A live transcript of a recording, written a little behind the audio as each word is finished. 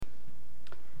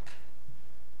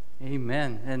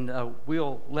Amen. And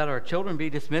we'll let our children be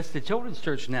dismissed to Children's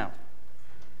Church now.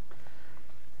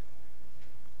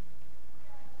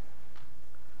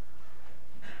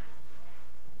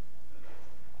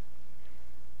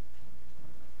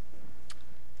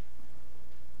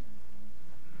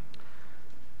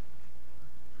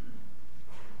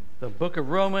 The book of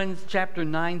Romans, chapter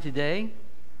 9 today,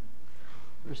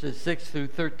 verses 6 through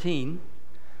 13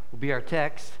 will be our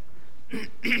text.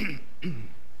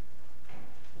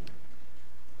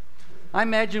 I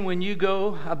imagine when you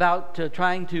go about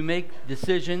trying to make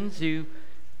decisions, you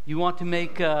want to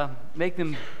make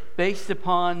them based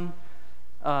upon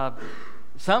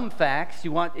some facts.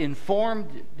 You want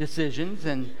informed decisions,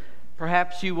 and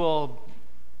perhaps you will,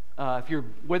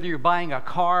 whether you're buying a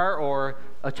car or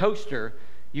a toaster,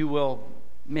 you will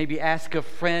maybe ask a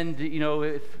friend,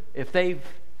 if they've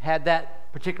had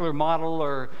that particular model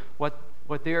or what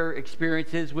their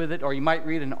experience is with it, or you might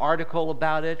read an article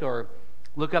about it or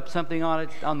look up something on it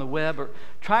on the web, or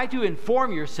try to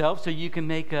inform yourself so you can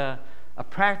make a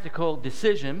practical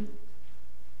decision.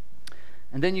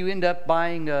 And then you end up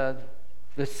buying the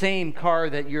same car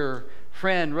that your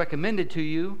friend recommended to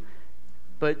you,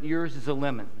 but yours is a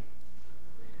lemon.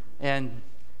 And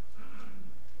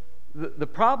the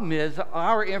problem is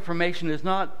our information is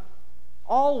not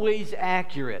always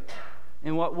accurate,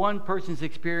 and what one person's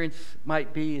experience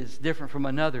might be is different from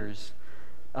another's.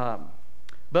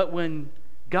 But when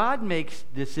God makes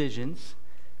decisions,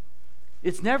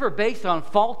 it's never based on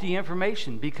faulty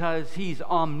information, because He's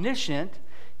omniscient.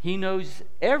 He knows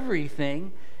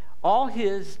everything. All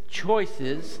His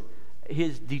choices,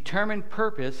 His determined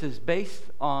purpose is based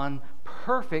on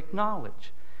perfect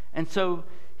knowledge. And so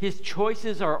His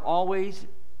choices are always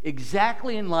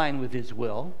exactly in line with His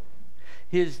will.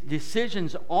 His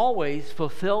decisions always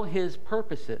fulfill His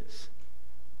purposes.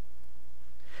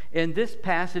 In this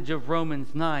passage of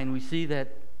Romans 9, we see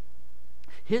that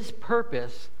His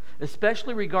purpose,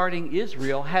 especially regarding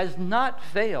Israel, has not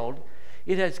failed.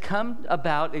 It has come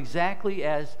about exactly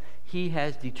as He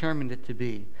has determined it to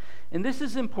be. And this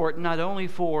is important not only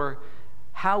for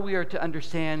how we are to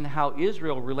understand how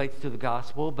Israel relates to the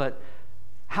gospel, but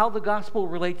how the gospel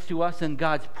relates to us, and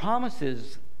God's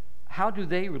promises, how do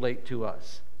they relate to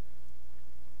us?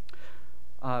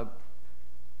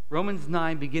 Romans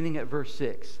 9, beginning at verse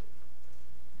 6.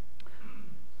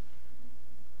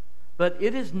 But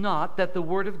it is not that the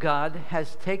word of God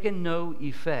has taken no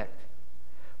effect,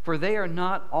 for they are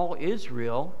not all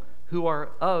Israel who are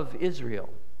of Israel.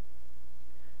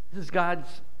 This is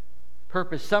God's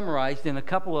purpose summarized in a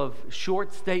couple of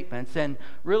short statements, and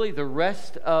really the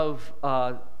rest of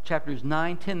chapters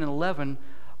 9, 10, and 11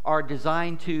 are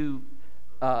designed to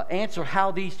answer how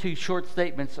these two short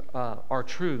statements are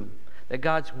true. That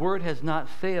God's word has not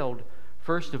failed,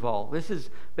 first of all. This is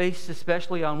based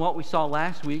especially on what we saw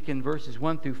last week in verses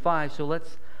 1 through 5, so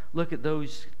let's look at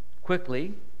those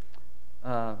quickly.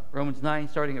 Romans 9,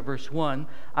 starting at verse 1.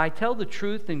 I tell the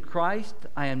truth in Christ,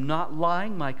 I am not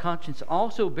lying, my conscience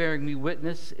also bearing me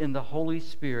witness in the Holy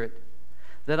Spirit,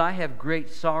 that I have great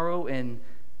sorrow and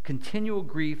continual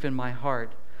grief in my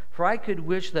heart. For I could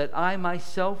wish that I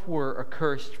myself were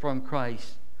accursed from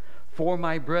Christ, for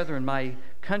my brethren, my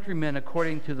countrymen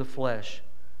according to the flesh,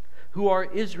 who are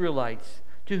Israelites,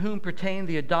 to whom pertain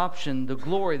the adoption, the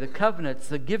glory, the covenants,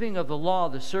 the giving of the law,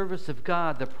 the service of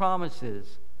God, the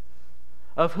promises,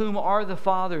 of whom are the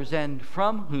fathers, and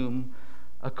from whom,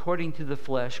 according to the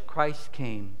flesh, Christ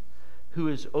came, who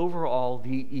is over all,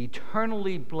 the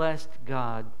eternally blessed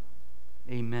God.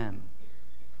 Amen.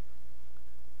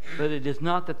 But it is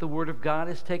not that the word of God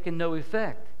has taken no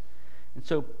effect. And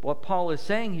so what Paul is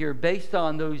saying here, based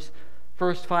on those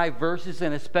first 5 verses,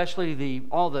 and especially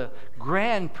all the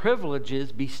grand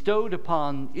privileges bestowed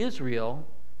upon Israel,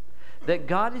 that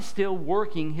God is still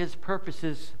working His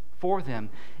purposes for them,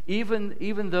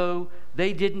 even though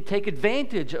they didn't take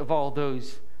advantage of all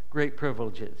those great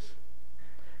privileges.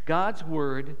 God's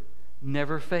word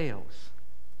never fails.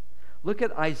 Look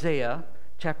at Isaiah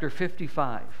chapter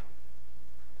 55.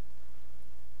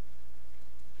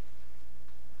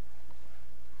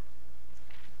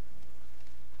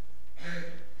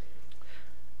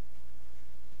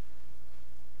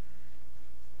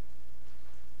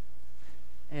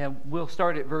 And we'll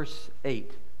start at verse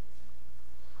 8.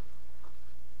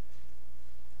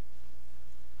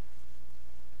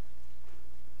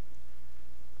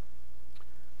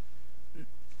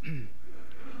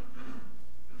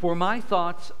 For my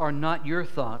thoughts are not your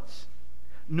thoughts,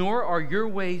 nor are your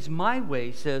ways my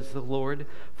ways, says the Lord.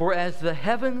 For as the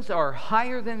heavens are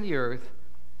higher than the earth,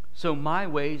 so my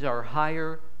ways are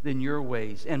higher than your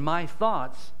ways, and my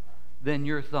thoughts than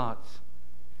your thoughts.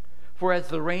 For as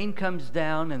the rain comes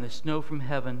down and the snow from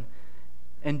heaven,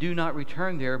 and do not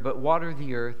return there, but water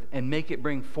the earth, and make it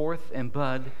bring forth and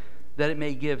bud, that it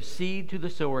may give seed to the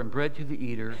sower and bread to the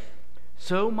eater,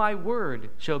 so my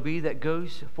word shall be that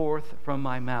goes forth from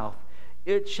my mouth.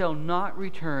 It shall not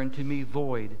return to me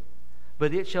void,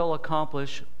 but it shall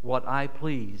accomplish what I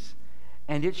please,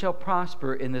 and it shall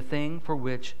prosper in the thing for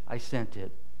which I sent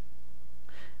it.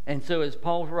 And so as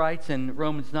Paul writes in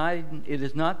Romans 9, it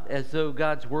is not as though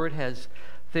God's word has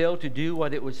failed to do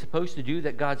what it was supposed to do,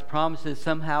 that God's promises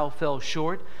somehow fell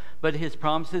short, but his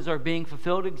promises are being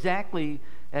fulfilled exactly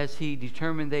as he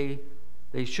determined they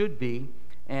should be.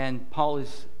 And Paul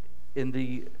is,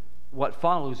 in what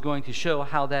follows, going to show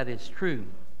how that is true.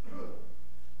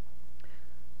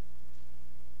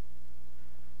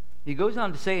 He goes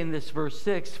on to say in this verse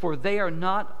 6, for they are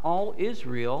not all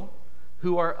Israel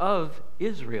who are of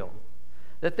Israel.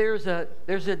 That there's a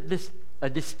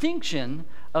distinction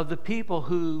of the people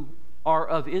who are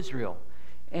of Israel.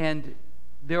 And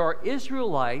there are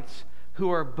Israelites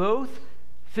who are both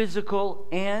physical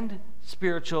and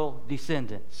spiritual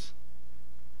descendants.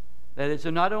 That is,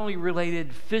 they're not only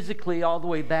related physically all the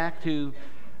way back to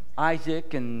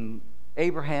Isaac and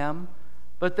Abraham,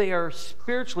 but they are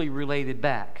spiritually related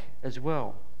back as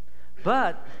well.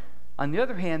 But, on the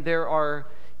other hand, there are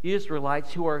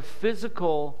Israelites who are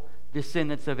physical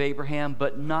descendants of Abraham,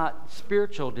 but not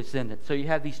spiritual descendants. So you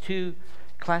have these two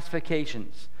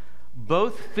classifications,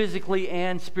 both physically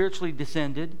and spiritually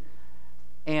descended,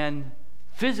 and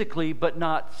physically but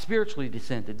not spiritually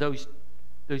descended. Those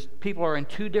people are in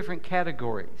two different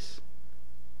categories.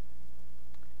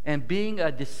 And being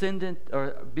a descendant,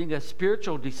 or being a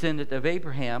spiritual descendant of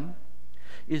Abraham,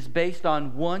 is based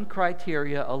on one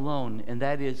criteria alone, and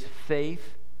that is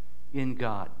faith in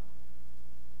God.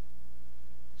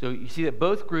 So you see that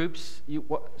both groups,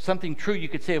 something true you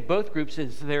could say of both groups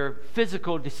is they're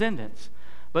physical descendants.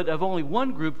 But of only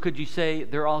one group could you say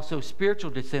they're also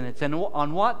spiritual descendants. And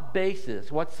on what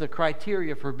basis, what's the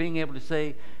criteria for being able to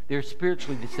say they're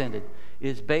spiritually descended? It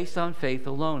is based on faith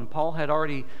alone. Paul had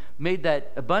already made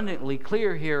that abundantly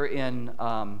clear here in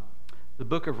the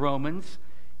book of Romans.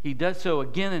 He does so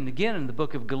again and again in the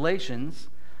book of Galatians.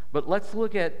 But let's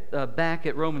look at back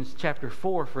at Romans chapter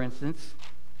 4, for instance.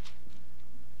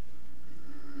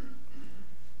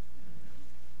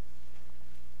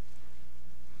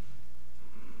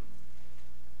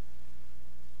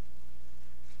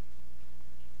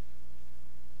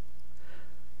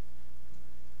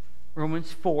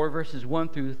 Romans 4, verses 1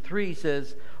 through 3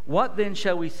 says, what then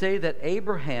shall we say that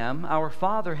Abraham, our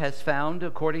father, has found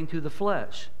according to the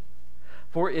flesh?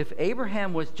 For if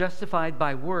Abraham was justified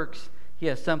by works, he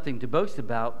has something to boast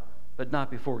about, but not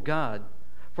before God.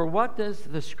 For what does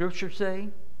the Scripture say?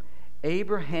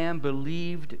 Abraham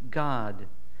believed God,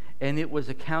 and it was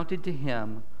accounted to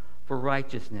him for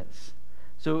righteousness.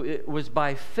 So it was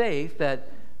by faith that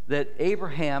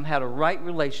Abraham had a right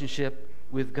relationship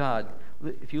with God.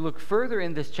 If you look further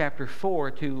in this chapter 4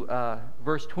 to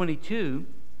verse 22,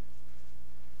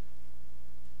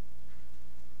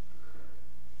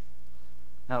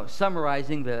 now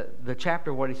summarizing the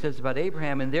chapter, what he says about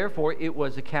Abraham, and therefore it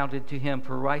was accounted to him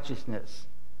for righteousness.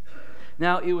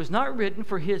 Now it was not written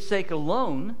for his sake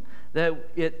alone that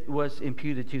it was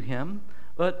imputed to him,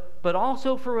 but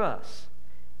also for us.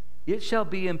 It shall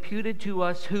be imputed to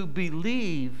us who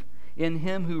believe in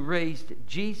him who raised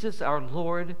Jesus our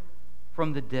Lord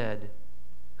from the dead,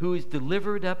 who is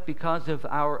delivered up because of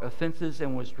our offenses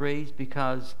and was raised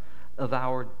because of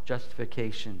our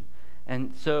justification.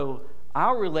 And so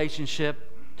our relationship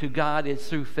to God is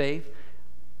through faith.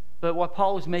 But what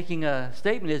Paul is making a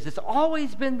statement is it's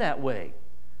always been that way.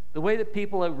 The way that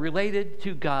people are related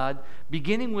to God,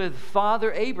 beginning with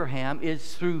Father Abraham,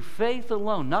 is through faith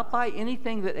alone, not by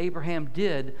anything that Abraham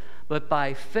did, but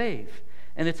by faith.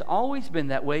 And it's always been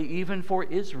that way, even for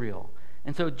Israel.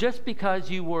 And so just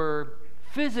because you were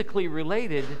physically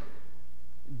related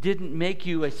didn't make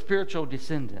you a spiritual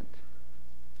descendant.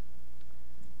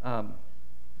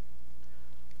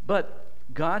 But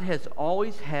God has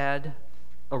always had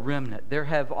a remnant. There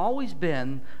have always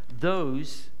been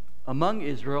those among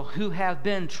Israel who have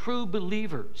been true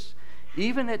believers,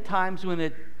 even at times when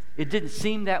it didn't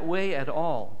seem that way at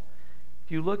all.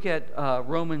 If you look at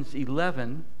Romans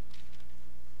 11,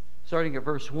 starting at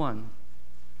verse 1.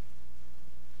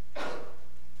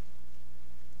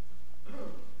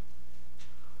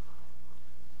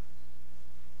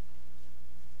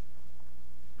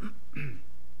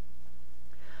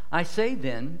 I say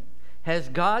then, has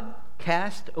God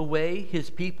cast away his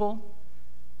people?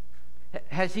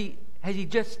 Has he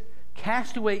just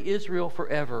cast away Israel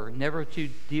forever, never to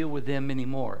deal with them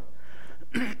anymore?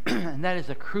 And that is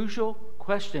a crucial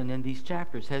question in these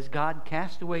chapters. Has God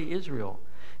cast away Israel?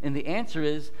 And the answer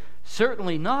is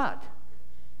certainly not.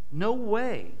 No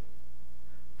way.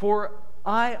 For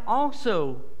I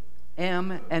also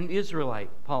am an Israelite,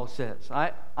 Paul says.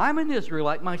 I'm an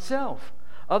Israelite myself,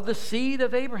 of the seed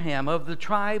of Abraham, of the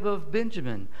tribe of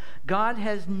Benjamin. God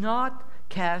has not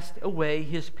cast away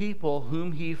his people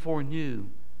whom he foreknew.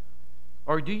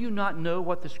 Or do you not know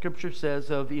what the scripture says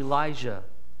of Elijah?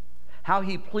 How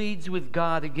he pleads with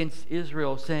God against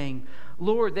Israel, saying,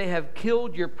 Lord, they have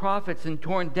killed your prophets and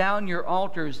torn down your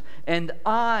altars, and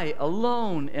I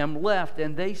alone am left,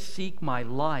 and they seek my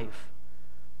life.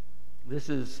 This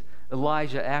is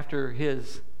Elijah after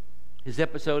his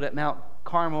episode at Mount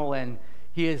Carmel, and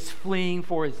he is fleeing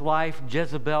for his life.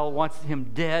 Jezebel wants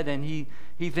him dead, and he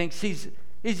thinks he's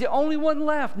the only one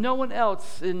left. No one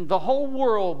else in the whole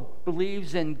world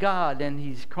believes in God, and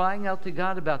he's crying out to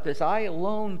God about this. I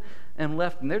alone am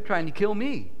left, and they're trying to kill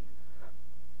me.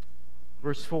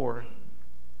 Verse 4.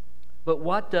 But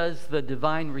what does the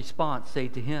divine response say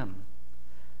to him?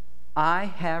 I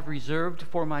have reserved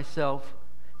for myself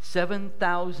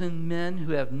 7,000 men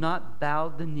who have not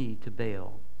bowed the knee to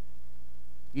Baal.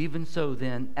 Even so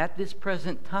then, at this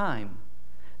present time,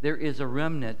 there is a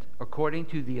remnant according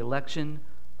to the election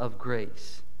of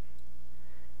grace.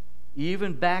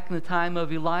 Even back in the time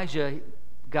of Elijah,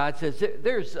 God says,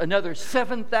 there's another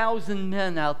 7,000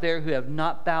 men out there who have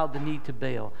not bowed the knee to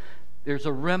Baal. There's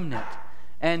a remnant.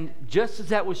 And just as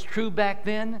that was true back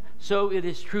then, so it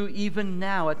is true even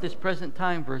now at this present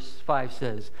time, verse 5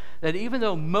 says, that even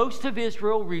though most of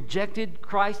Israel rejected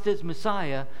Christ as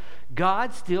Messiah,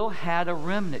 God still had a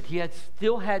remnant. He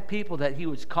still had people that he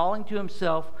was calling to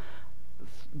himself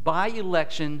by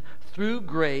election through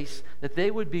grace, that they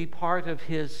would be part of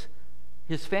his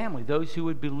family, those who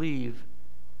would believe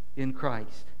in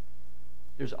Christ.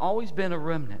 There's always been a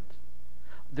remnant.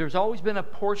 There's always been a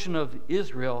portion of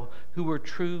Israel who were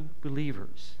true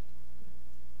believers.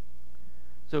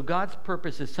 So God's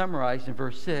purpose is summarized in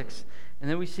verse 6, and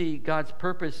then we see God's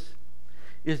purpose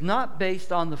is not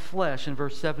based on the flesh in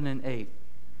verse 7 and 8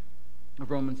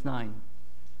 of Romans 9.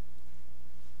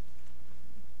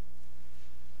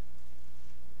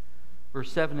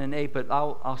 Verse 7 and 8, but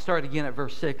I'll start again at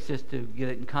verse 6 just to get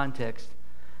it in context.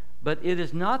 But it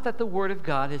is not that the word of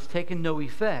God has taken no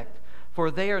effect, for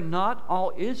they are not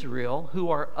all Israel who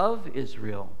are of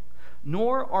Israel,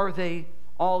 nor are they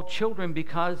all children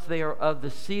because they are of the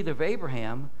seed of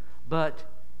Abraham, but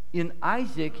in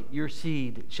Isaac your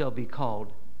seed shall be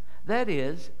called. That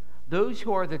is, those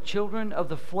who are the children of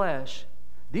the flesh,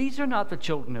 these are not the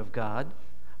children of God,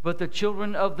 but the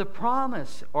children of the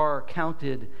promise are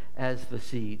counted as the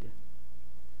seed.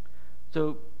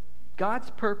 So God's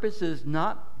purpose is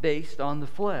not based on the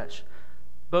flesh.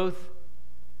 Both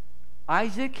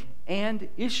Isaac and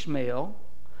Ishmael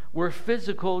were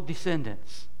physical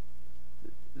descendants.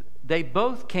 They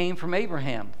both came from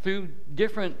Abraham through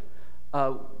different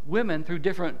women, through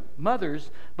different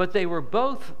mothers, but they were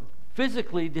both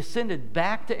physically descended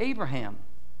back to Abraham.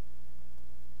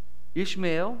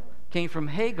 Ishmael came from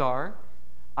Hagar.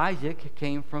 Isaac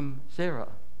came from Sarah.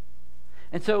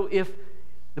 And so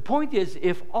the point is,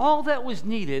 if all that was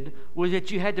needed was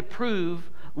that you had to prove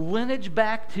lineage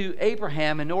back to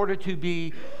Abraham in order to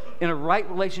be in a right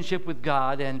relationship with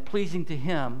God and pleasing to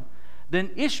him,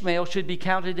 then Ishmael should be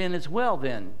counted in as well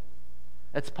then.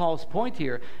 That's Paul's point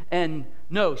here. And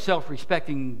no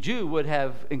self-respecting Jew would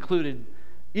have included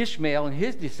Ishmael and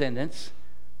his descendants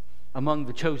among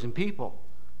the chosen people.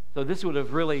 So this would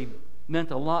have really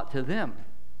meant a lot to them.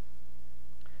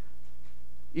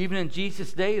 Even in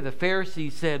Jesus' day, the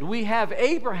Pharisees said, "We have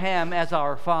Abraham as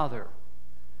our father."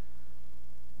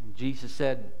 And Jesus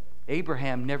said,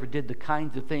 "Abraham never did the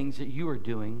kinds of things that you are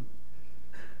doing.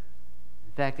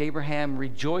 In fact, Abraham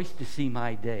rejoiced to see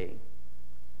my day.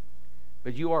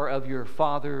 But you are of your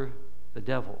father, the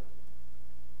devil."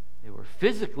 They were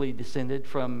physically descended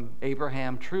from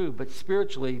Abraham, true, but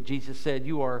spiritually, Jesus said,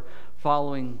 you are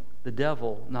following the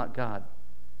devil, not God.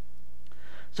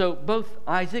 So both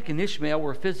Isaac and Ishmael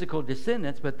were physical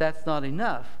descendants, but that's not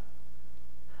enough.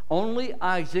 Only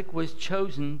Isaac was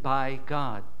chosen by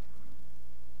God.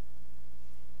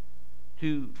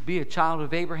 To be a child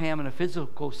of Abraham in a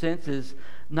physical sense is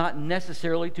not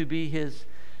necessarily to be his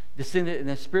descendant in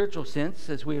a spiritual sense,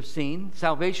 as we have seen.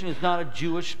 Salvation is not a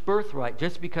Jewish birthright.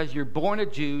 Just because you're born a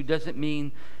Jew doesn't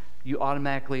mean you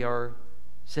automatically are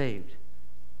saved.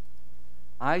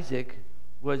 Isaac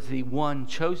was the one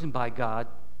chosen by God,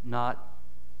 not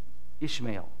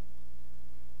Ishmael.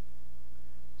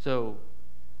 So,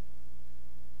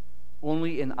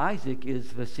 only in Isaac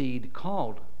is the seed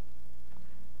called.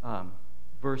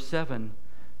 verse 7,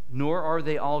 nor are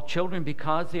they all children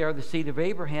because they are the seed of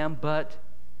Abraham, but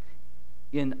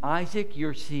in Isaac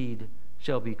your seed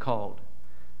shall be called.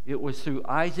 It was through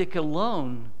Isaac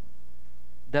alone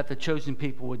that the chosen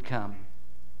people would come.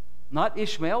 Not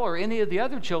Ishmael or any of the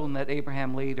other children that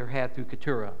Abraham later had through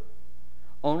Keturah.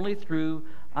 Only through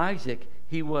Isaac.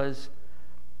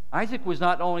 Isaac was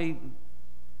not only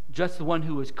just the one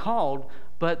who was called,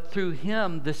 but through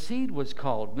him the seed was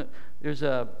called.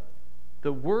 The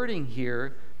wording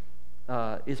here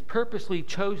is purposely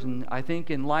chosen, I think,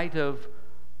 in light of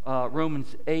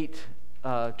Romans 8,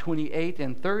 28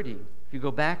 and 30. If you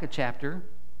go back a chapter,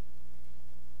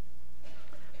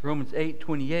 Romans 8,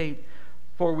 28,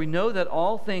 for we know that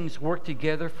all things work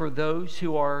together for those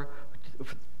who are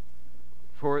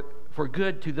for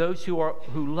good to those who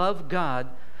love God,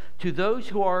 to those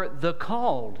who are the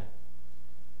called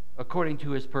according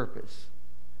to his purpose.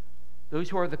 Those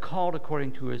who are the called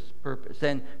according to his purpose.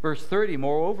 And verse 30,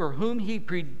 moreover, whom he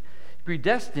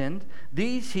predestined,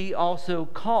 these he also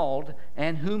called,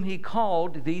 and whom he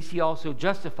called, these he also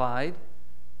justified,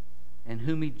 and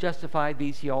whom he justified,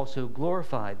 these he also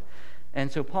glorified.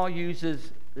 And so Paul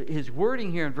uses his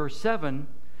wording here in verse 7,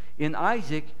 in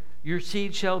Isaac your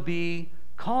seed shall be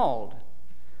called.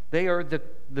 They are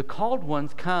the called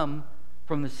ones come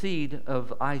from the seed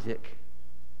of Isaac.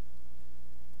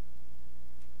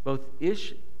 Both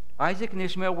Isaac and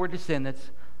Ishmael were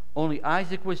descendants. Only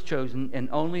Isaac was chosen, and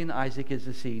only in Isaac is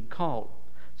the seed called.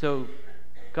 So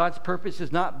God's purpose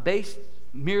is not based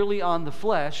merely on the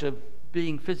flesh of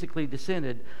being physically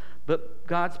descended, but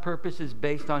God's purpose is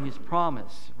based on his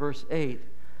promise. Verse 8,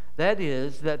 that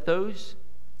is those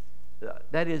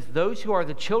who are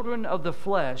the children of the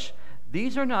flesh,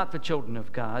 these are not the children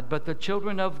of God, but the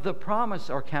children of the promise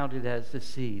are counted as the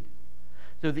seed.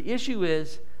 So the issue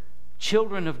is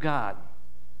children of God.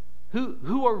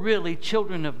 Who are really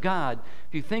children of God?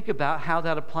 If you think about how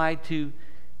that applied to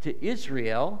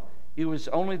Israel, it was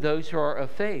only those who are of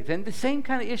faith. And the same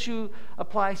kind of issue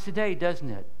applies today, doesn't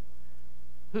it?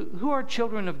 Who are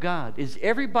children of God? Is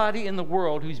everybody in the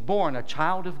world who's born a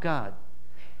child of God?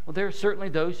 Well, there are certainly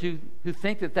those who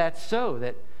think that that's so,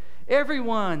 that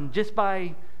everyone, just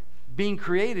by being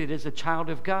created, is a child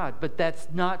of God. But that's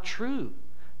not true.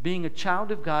 Being a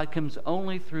child of God comes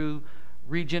only through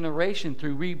regeneration,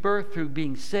 through rebirth, through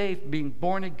being saved, being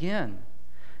born again.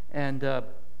 And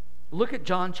look at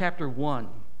John chapter 1.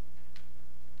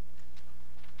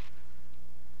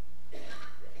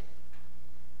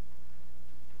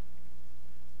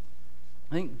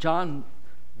 I think John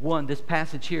 1, this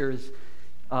passage here is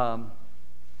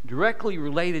directly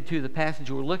related to the passage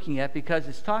we're looking at, because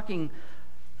it's talking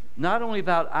not only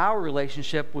about our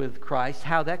relationship with Christ,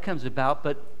 how that comes about,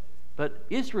 but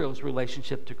Israel's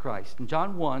relationship to Christ. In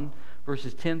John 1,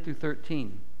 verses 10 through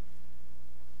 13.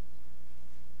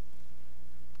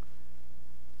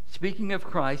 Speaking of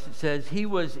Christ, it says, he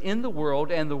was in the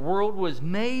world, and the world was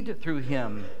made through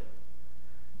him,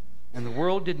 and the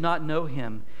world did not know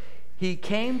him. He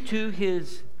came to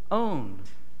his own,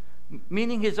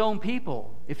 meaning his own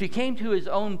people. If he came to his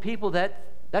own people,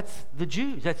 that's the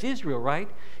Jews, that's Israel, right?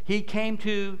 He came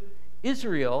to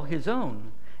Israel, his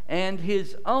own, and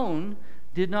his own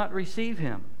did not receive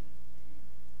him.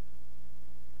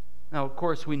 Now, of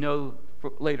course, we know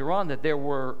later on that there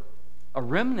were a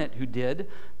remnant who did,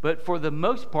 but for the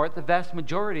most part, the vast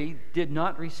majority did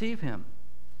not receive him.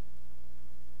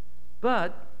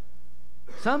 But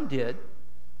some did.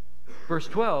 Verse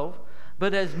 12,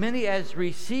 but as many as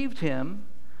received him,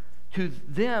 to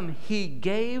them he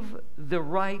gave the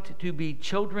right to be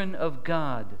children of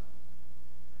God,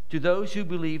 to those who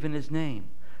believe in his name.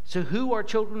 So who are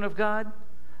children of God?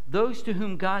 Those to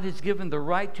whom God has given the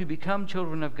right to become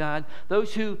children of God,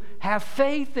 those who have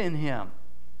faith in him,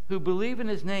 who believe in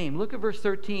his name. Look at verse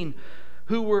 13.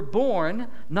 Who were born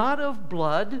not of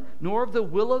blood, nor of the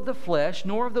will of the flesh,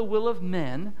 nor of the will of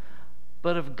men,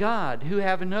 but of God, who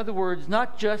have, in other words,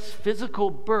 not just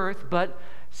physical birth, but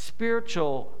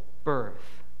spiritual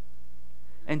birth.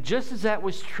 And just as that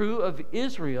was true of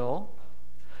Israel,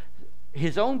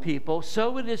 his own people,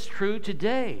 so it is true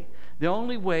today. The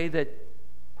only way that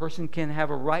a person can have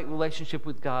a right relationship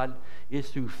with God is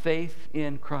through faith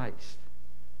in Christ.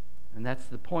 And that's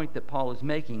the point that Paul is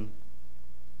making.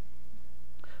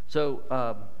 So,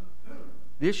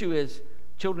 the issue is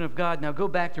children of God. Now go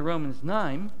back to Romans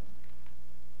 9.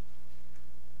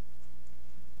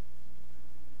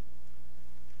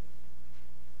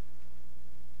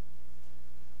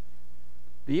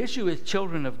 The issue is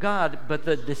children of God, but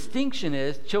the distinction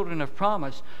is children of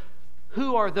promise.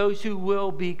 Who are those who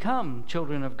will become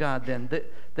children of God then?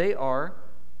 They are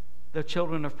the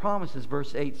children of promises,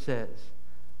 verse 8 says.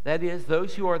 that is,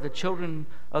 those who are the children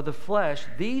of the flesh,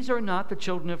 these are not the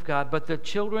children of God, but the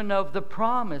children of the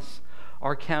promise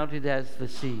are counted as the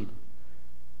seed.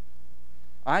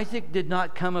 Isaac did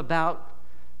not come about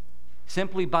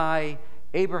simply by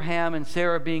Abraham and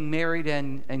Sarah being married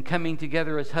and coming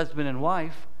together as husband and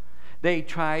wife. They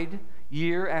tried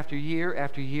year after year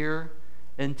after year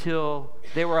until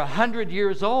they were 100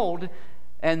 years old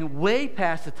and way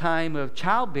past the time of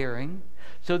childbearing,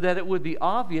 so that it would be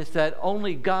obvious that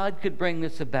only God could bring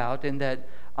this about and that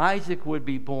Isaac would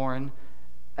be born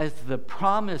as the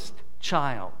promised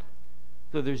child.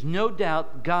 So there's no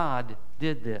doubt God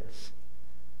did this.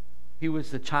 He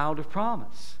was the child of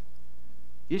promise.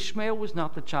 Ishmael was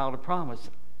not the child of promise.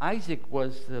 Isaac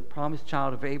was the promised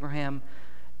child of Abraham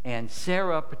and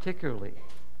Sarah particularly.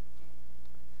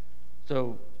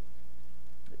 So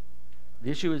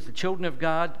the issue is the children of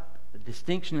God. The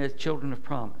distinction is children of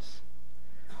promise.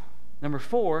 Number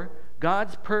 4,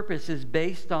 God's purpose is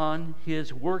based on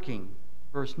His working.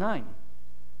 Verse 9.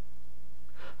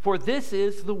 For this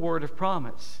is the word of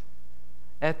promise.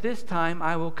 At this time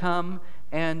I will come,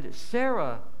 and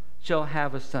Sarah shall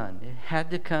have a son. It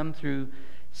had to come through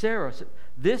Sarah. So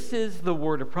this is the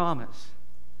word of promise.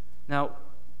 Now,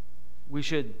 we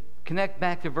should connect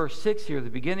back to verse 6 here, the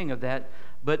beginning of that.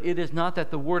 But it is not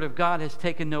that the word of God has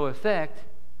taken no effect.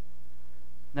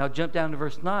 Now jump down to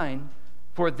verse 9.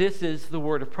 For this is the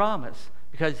word of promise.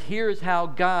 Because here's how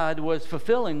God was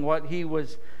fulfilling what He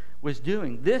was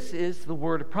doing. This is the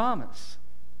word of promise.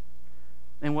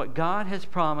 And what God has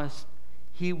promised,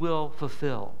 He will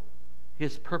fulfill.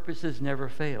 His purposes never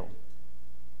fail.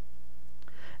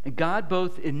 And God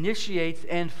both initiates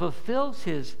and fulfills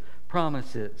His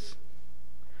promises.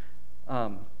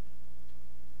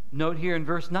 Note here in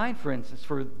verse 9, for instance,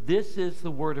 for this is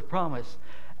the word of promise.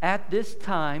 At this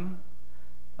time,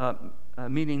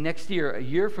 meaning next year, a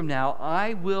year from now,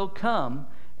 I will come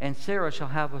and Sarah shall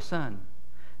have a son.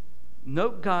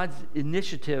 Note God's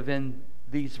initiative in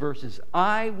these verses.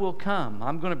 I will come.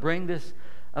 I'm going to bring this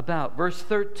about. Verse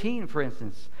 13, for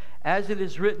instance, as it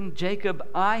is written, Jacob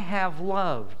I have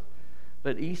loved,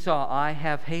 but Esau I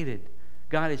have hated.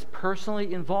 God is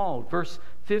personally involved. Verse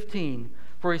 15,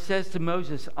 for He says to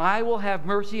Moses, I will have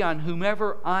mercy on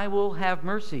whomever I will have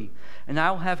mercy, and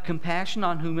I will have compassion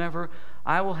on whomever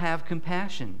I will have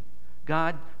compassion.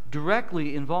 God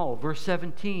directly involved. Verse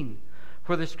 17,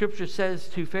 for the Scripture says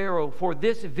to Pharaoh, for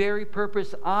this very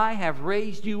purpose I have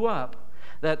raised you up,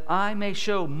 that I may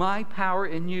show my power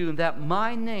in you, and that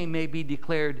my name may be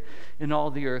declared in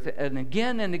all the earth. And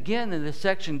again in this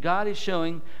section, God is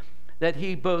showing that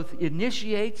He both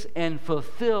initiates and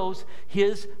fulfills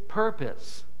His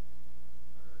purpose.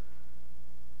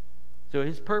 So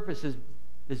His purpose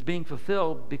is being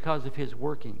fulfilled because of His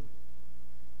working.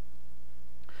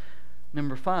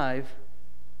 Number 5,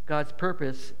 God's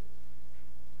purpose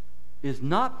is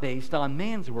not based on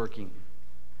man's working.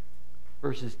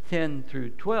 Verses 10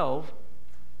 through 12.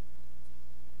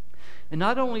 And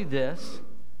not only this,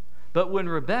 but when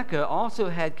Rebekah also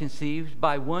had conceived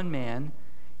by one man,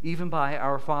 even by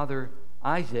our father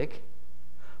Isaac,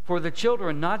 for the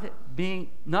children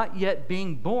not yet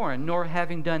being born, nor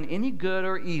having done any good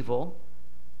or evil,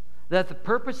 that the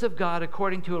purpose of God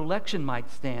according to election might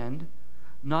stand,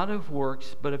 not of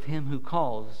works, but of Him who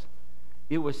calls,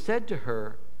 it was said to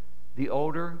her, the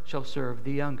older shall serve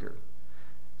the younger.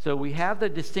 So we have the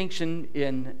distinction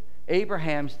in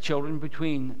Abraham's children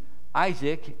between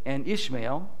Isaac and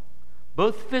Ishmael,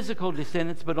 both physical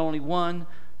descendants, but only one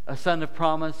a son of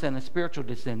promise and a spiritual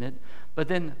descendant. But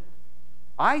then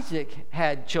Isaac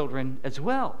had children as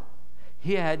well.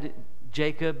 He had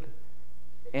Jacob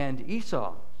and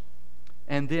Esau.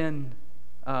 And then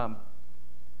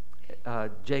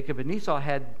Jacob and Esau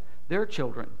had their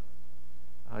children.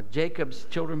 Jacob's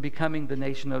children becoming the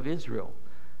nation of Israel.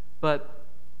 But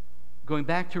going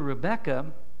back to Rebekah,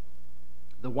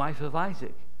 the wife of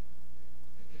Isaac,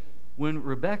 when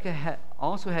Rebekah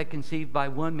also had conceived by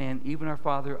one man, even our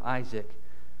father Isaac.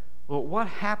 Well, what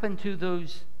happened to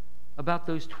those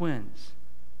twins?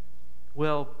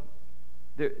 Well,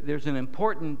 there's an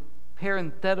important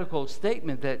parenthetical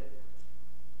statement that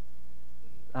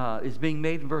is being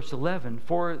made in verse 11.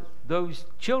 For those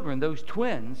children, those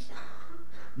twins,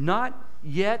 not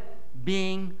yet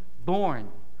being born.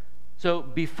 So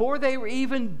before they were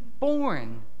even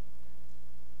born,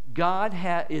 God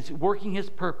is working His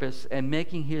purpose and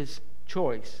making His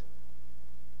choice.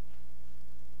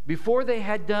 Before they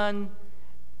had done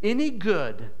any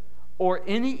good or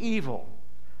any evil,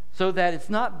 so that it's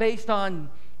not based on,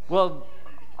 well,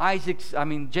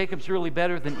 Jacob's really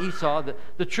better than Esau.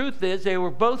 The truth is they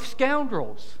were both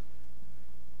scoundrels.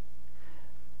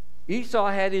 Esau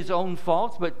had his own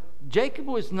faults, but Jacob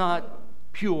was not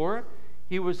pure.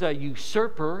 He was a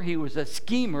usurper. He was a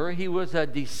schemer. He was a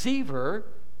deceiver.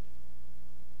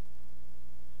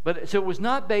 But so it was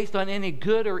not based on any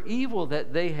good or evil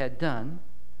that they had done.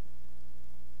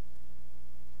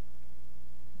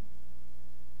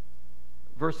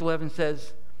 Verse 11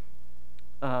 says,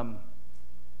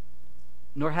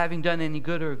 nor having done any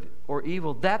good or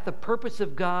evil, that the purpose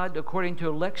of God according to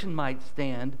election might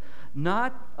stand,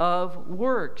 not of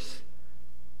works,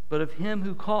 but of him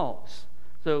who calls.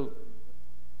 So,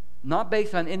 not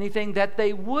based on anything that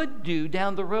they would do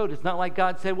down the road. It's not like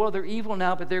God said, well, they're evil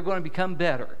now, but they're going to become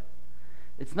better.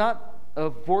 It's not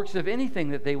of works of anything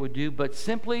that they would do, but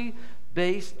simply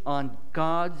based on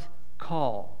God's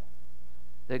call.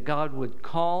 That God would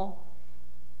call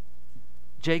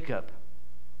Jacob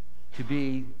to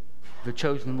be the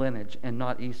chosen lineage and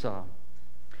not Esau.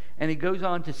 And he goes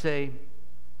on to say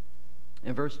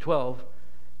in verse 12,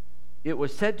 it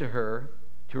was said to her,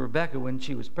 to Rebekah when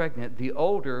she was pregnant, the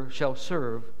older shall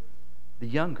serve the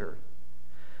younger,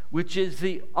 which is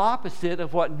the opposite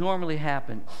of what normally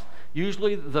happens.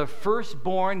 Usually the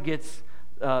firstborn gets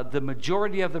the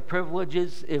majority of the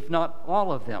privileges, if not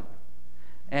all of them.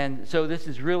 And so this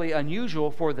is really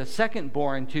unusual for the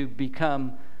secondborn to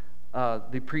become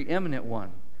the preeminent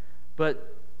one.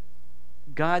 But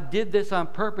God did this on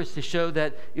purpose to show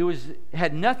that it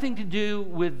had nothing to do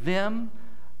with them,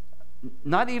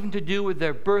 not even to do with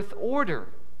their birth order.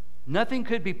 Nothing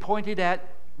could be pointed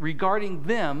at regarding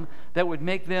them that would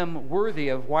make them worthy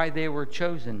of why they were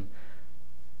chosen.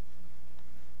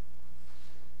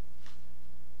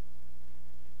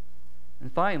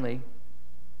 And finally,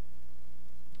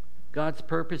 God's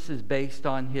purpose is based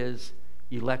on his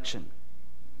election.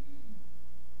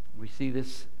 We see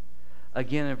this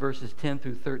again in verses 10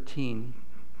 through 13,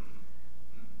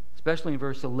 especially in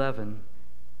verse 11.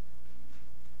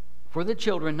 For the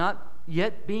children not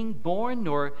yet being born,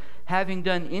 nor having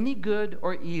done any good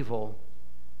or evil,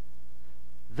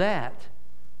 that,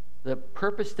 the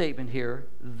purpose statement here,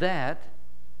 that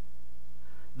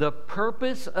the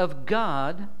purpose of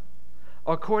God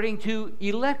according to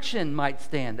election might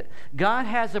stand. God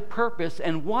has a purpose,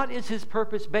 and what is his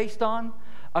purpose based on?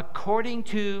 According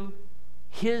to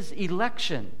his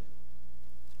election.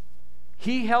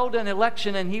 He held an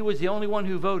election and he was the only one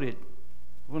who voted.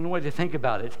 One way to think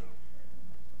about it.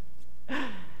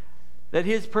 That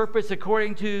his purpose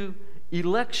according to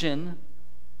election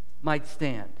might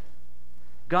stand.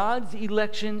 God's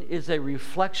election is a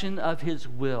reflection of his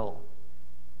will.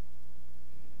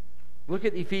 Look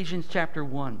at Ephesians chapter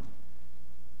 1.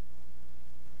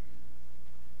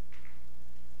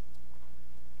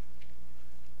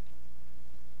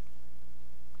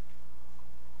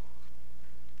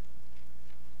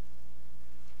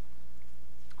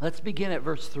 Let's begin at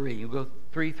verse 3. You go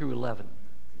 3 through 11.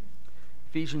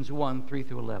 Ephesians 1, 3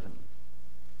 through 11.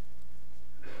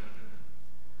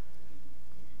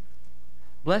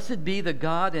 Blessed be the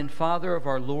God and Father of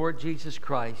our Lord Jesus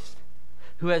Christ,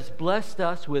 who has blessed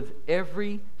us with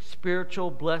every spiritual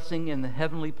blessing in the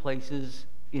heavenly places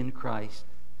in Christ,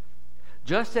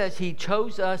 just as he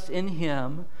chose us in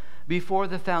him before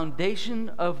the foundation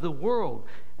of the world.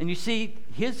 And you see,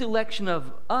 his election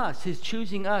of us, his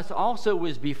choosing us, also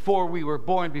was before we were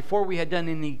born, before we had done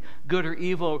any good or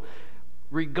evil.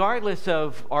 Regardless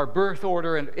of our birth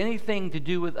order and anything to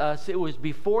do with us, it was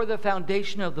before the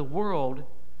foundation of the world,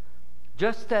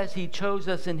 just as he chose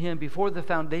us in him before the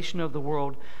foundation of the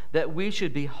world, that we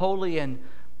should be holy and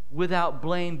without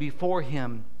blame before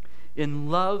him, in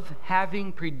love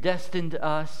having predestined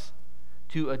us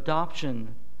to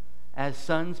adoption as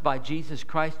sons by Jesus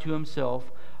Christ to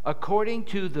himself, according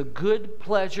to the good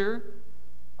pleasure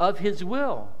of his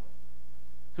will.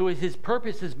 So his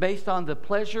purpose is based on the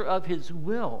pleasure of his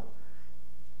will,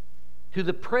 to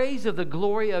the praise of the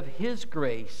glory of his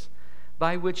grace,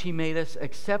 by which he made us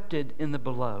accepted in the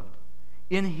beloved.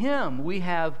 In him we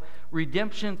have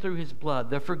redemption through his blood,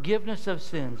 the forgiveness of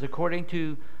sins, according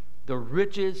to the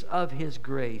riches of his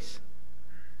grace,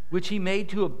 which he made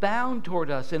to abound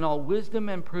toward us in all wisdom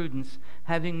and prudence,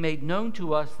 having made known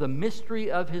to us the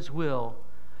mystery of his will,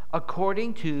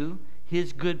 according to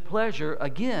his good pleasure,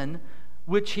 again,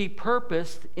 which he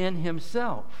purposed in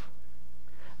himself,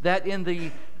 that in the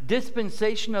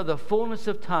dispensation of the fullness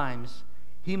of times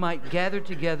he might gather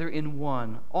together in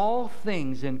one all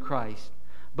things in Christ,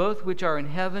 both which are in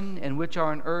heaven and which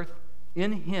are on earth,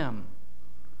 in him.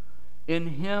 In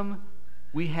him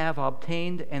we have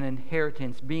obtained an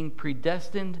inheritance, being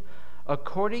predestined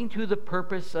according to the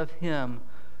purpose of him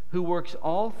who works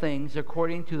all things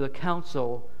according to the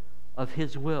counsel of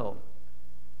his will,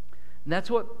 And that's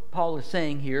what Paul is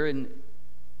saying here in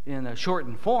a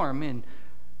shortened form in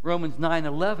Romans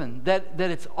 9:11, that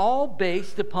it's all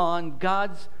based upon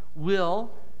God's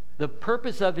will, the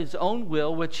purpose of his own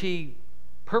will, which he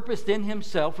purposed in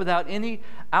himself without any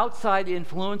outside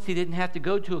influence. He didn't have to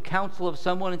go to a council of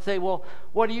someone and say, well,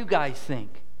 what do you guys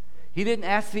think? He didn't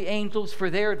ask the angels for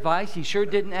their advice. He sure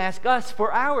didn't ask us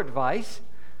for our advice.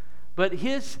 But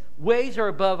his ways are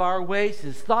above our ways.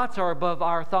 His thoughts are above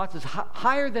our thoughts. It's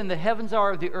higher than the heavens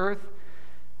are of the earth.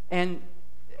 And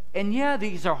yeah,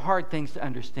 these are hard things to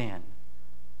understand.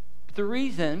 But the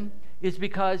reason is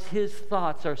because his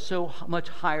thoughts are so much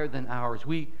higher than ours.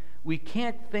 We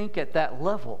can't think at that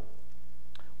level.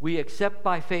 We accept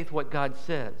by faith what God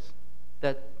says,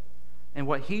 and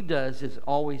what he does is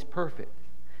always perfect.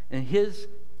 And his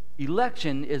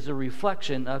election is a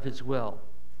reflection of his will.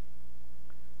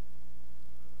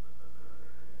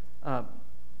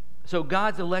 So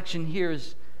God's election here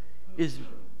is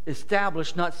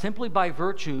established not simply by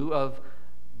virtue of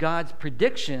God's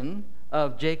prediction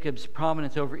of Jacob's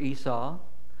prominence over Esau,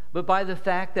 but by the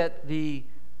fact that the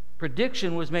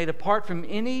prediction was made apart from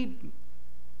any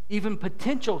even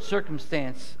potential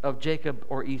circumstance of Jacob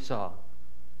or Esau.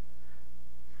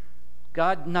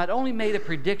 God not only made a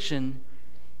prediction,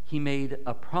 he made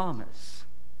a promise.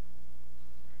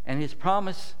 And his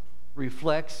promise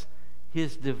reflects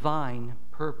his divine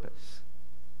purpose.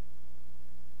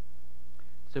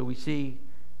 So we see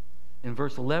in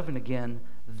verse 11 again,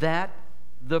 that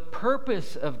the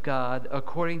purpose of God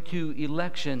according to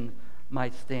election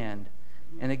might stand.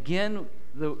 And again,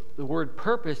 the word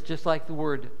purpose, just like the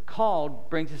word called,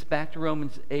 brings us back to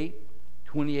Romans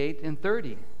 8:28 and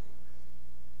 30.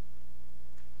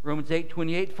 Romans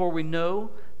 8:28, for we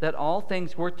know that all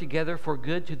things work together for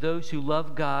good to those who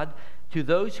love God, to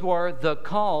those who are the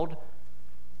called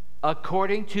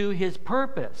according to his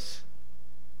purpose,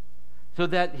 so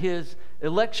that his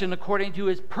election according to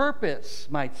his purpose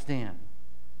might stand.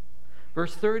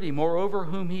 Verse 30, moreover,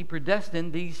 whom he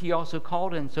predestined, these he also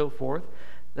called, and so forth,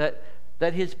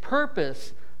 that his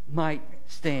purpose might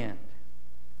stand.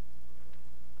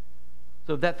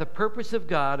 So that the purpose of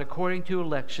God according to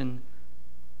election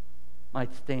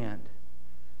might stand.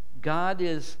 God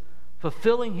is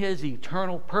fulfilling his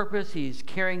eternal purpose. He's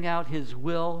carrying out his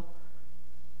will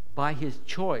by his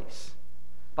choice,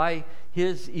 by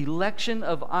his election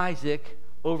of Isaac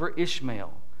over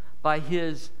Ishmael, by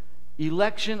his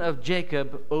election of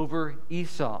Jacob over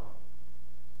Esau.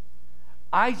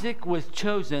 Isaac was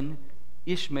chosen,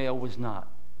 Ishmael was not.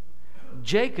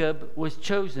 Jacob was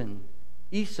chosen,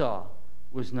 Esau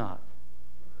was not.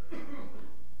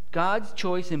 God's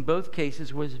choice in both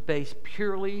cases was based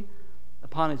purely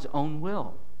upon his own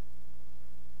will.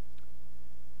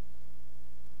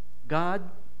 God,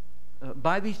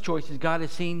 by these choices, God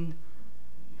has seen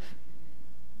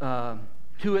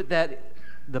to it that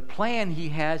the plan he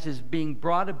has is being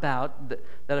brought about,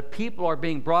 that a people are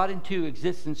being brought into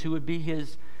existence who would be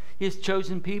his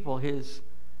chosen people, his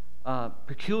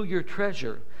peculiar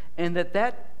treasure, and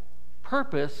that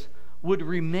purpose would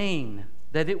remain,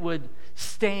 that it would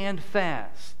stand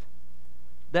fast,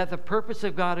 that the purpose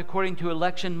of God according to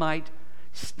election might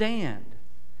stand.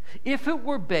 If it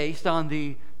were based on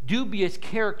the dubious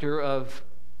character of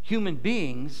human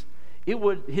beings,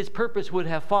 his purpose would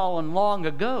have fallen long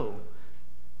ago.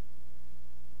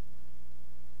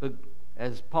 But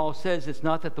as Paul says, it's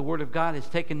not that the Word of God has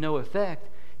taken no effect.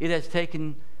 It has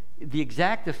taken the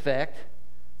exact effect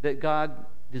that God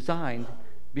designed,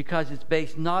 because it's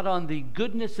based not on the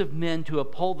goodness of men to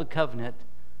uphold the covenant,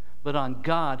 but on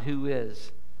God, who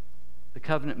is the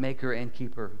covenant maker and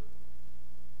keeper.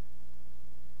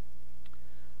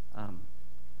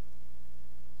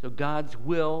 So God's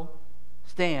will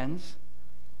stands.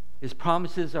 His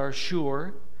promises are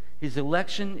sure. His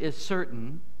election is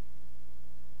certain,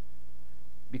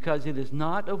 because it is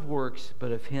not of works,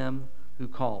 but of him who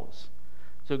calls.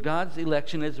 So God's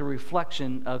election is a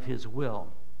reflection of his will.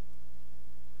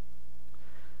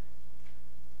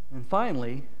 And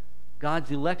finally,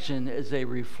 God's election is a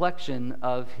reflection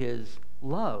of his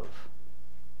love.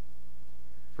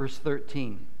 Verse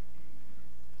 13.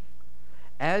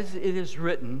 As it is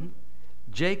written,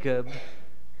 Jacob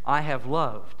I have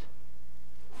loved.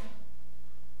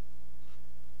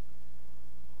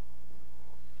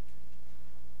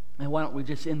 And why don't we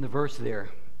just end the verse there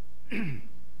and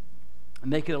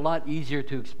make it a lot easier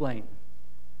to explain.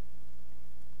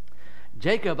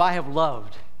 Jacob I have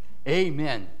loved.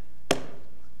 Amen.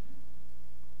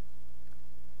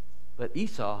 But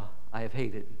Esau I have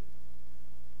hated.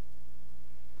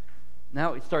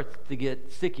 Now it starts to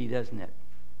get sticky, doesn't it?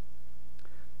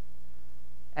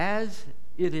 As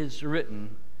it is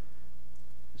written,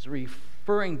 is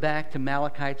referring back to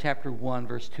Malachi chapter 1,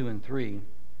 verse 2 and 3.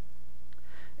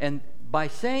 And by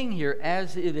saying here,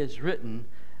 as it is written,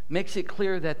 makes it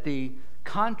clear that the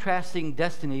contrasting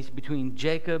destinies between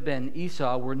Jacob and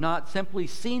Esau were not simply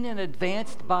seen in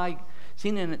advance by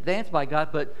God,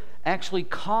 but actually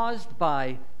caused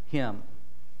by him.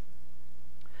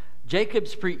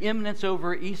 Jacob's preeminence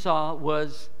over Esau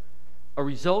was a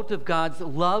result of God's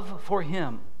love for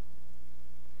him.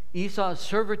 Esau's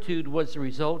servitude was the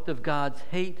result of God's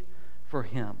hate for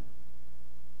him.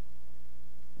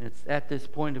 It's at this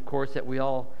point, of course, that we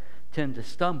all tend to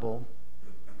stumble.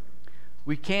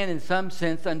 We can, in some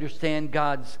sense, understand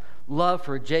God's love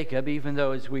for Jacob, even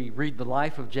though as we read the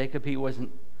life of Jacob, he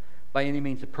wasn't by any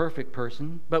means a perfect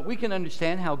person. But we can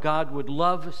understand how God would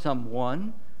love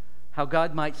someone, how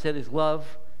God might set his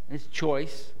love and his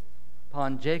choice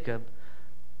upon Jacob.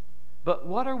 But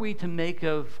what are we to make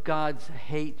of God's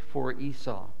hate for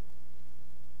Esau?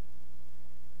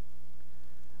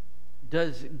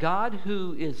 Does God,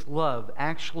 who is love,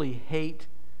 actually hate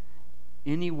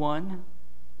anyone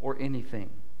or anything?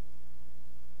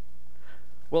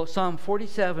 Well, Psalm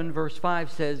 47 verse 5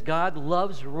 says, God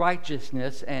loves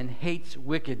righteousness and hates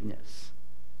wickedness.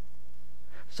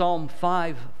 Psalm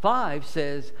 5:5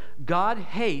 says, God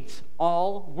hates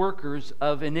all workers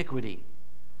of iniquity.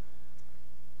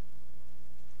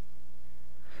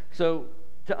 So,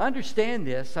 to understand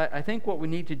this, I think what we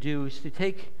need to do is to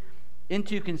take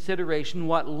into consideration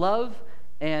what love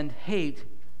and hate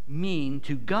mean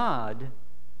to God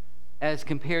as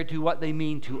compared to what they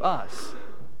mean to us.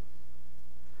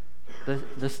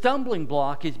 The stumbling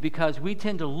block is because we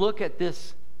tend to look at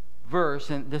this verse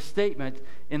and this statement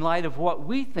in light of what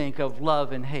we think of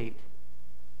love and hate.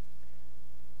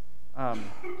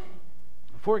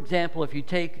 For example, if you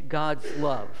take God's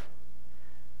love,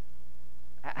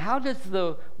 how does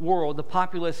the world, the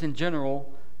populace in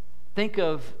general, think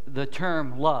of the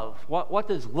term love? What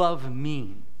does love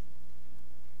mean?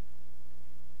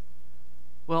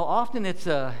 Well, often it's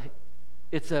a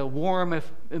warm,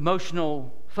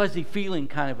 emotional, fuzzy feeling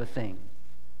kind of a thing.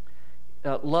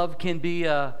 Love can be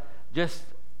just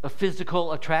a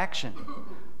physical attraction.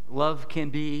 Love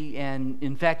can be an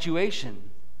infatuation.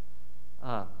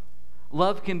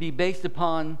 Love can be based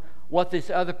upon what this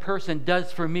other person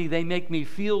does for me. They make me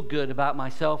feel good about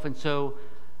myself, and so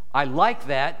I like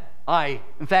that. I,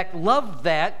 in fact, love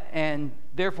that, and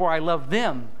therefore I love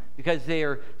them because they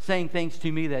are saying things to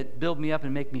me that build me up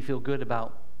and make me feel good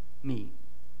about me.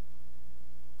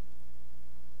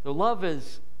 So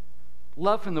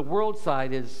love from the world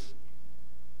side is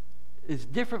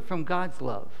different from God's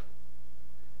love.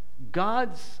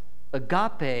 God's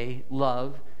agape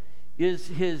love is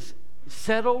his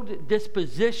settled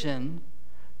disposition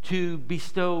to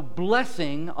bestow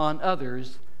blessing on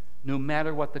others no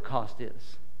matter what the cost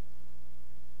is.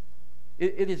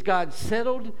 It is God's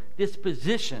settled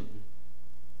disposition.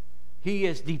 He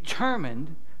is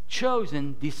determined,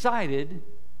 chosen, decided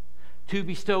to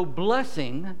bestow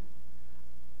blessing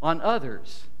on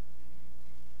others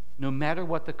no matter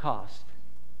what the cost.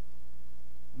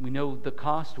 We know the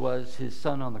cost was his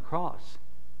son on the cross.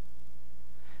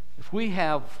 If we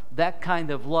have that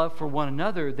kind of love for one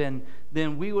another, then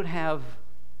we would have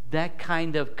that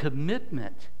kind of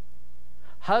commitment.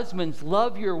 Husbands,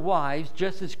 love your wives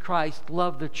just as Christ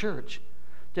loved the church.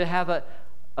 To have a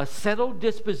settled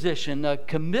disposition, a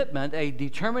commitment, a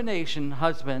determination,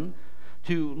 husband,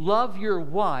 to love your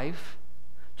wife,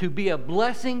 to be a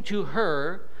blessing to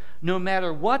her, no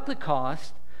matter what the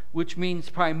cost, which means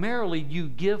primarily you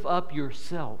give up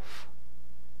yourself.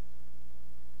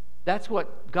 That's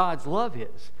what God's love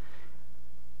is.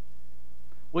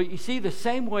 Well, you see, the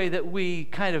same way that we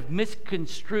kind of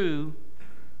misconstrue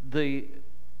the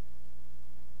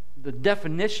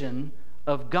definition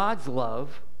of God's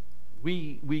love,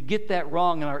 we get that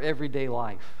wrong in our everyday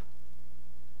life.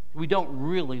 We don't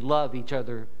really love each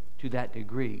other to that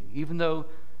degree, even though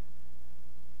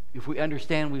if we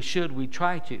understand we should, we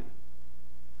try to.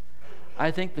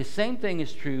 I think the same thing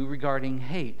is true regarding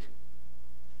hate.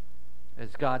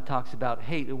 As God talks about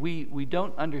hate, we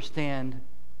don't understand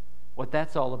what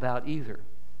that's all about either.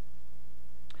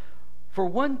 For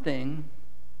one thing,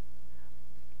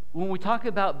 when we talk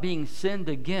about being sinned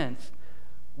against,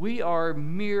 we are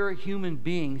mere human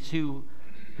beings who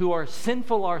are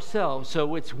sinful ourselves.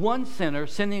 So it's one sinner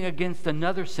sinning against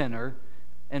another sinner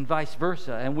and vice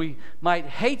versa. And we might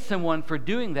hate someone for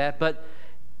doing that, but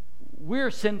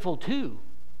we're sinful too.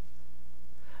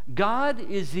 God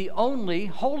is the only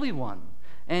holy one.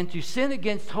 And to sin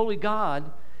against holy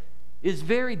God is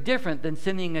very different than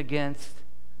sinning against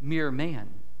mere man.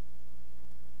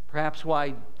 Perhaps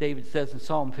why David says in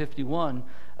Psalm 51,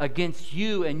 against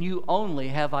you and you only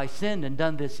have I sinned and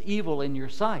done this evil in your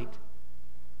sight.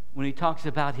 When he talks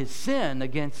about his sin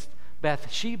against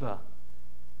Bathsheba.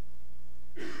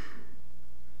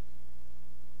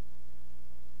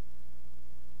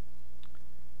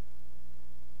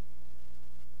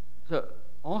 So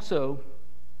also,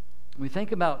 when we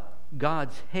think about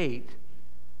God's hate,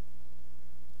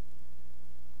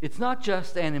 it's not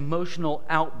just an emotional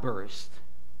outburst.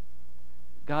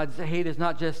 God's hate is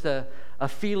not just a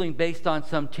feeling based on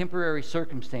some temporary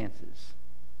circumstances.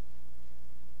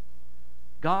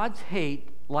 God's hate,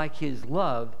 like his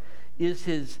love, is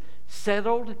his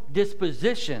settled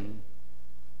disposition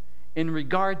in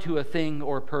regard to a thing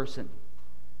or person.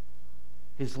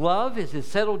 His love is his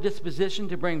settled disposition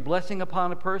to bring blessing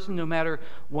upon a person no matter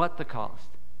what the cost.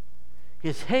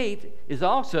 His hate is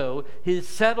also his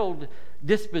settled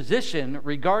disposition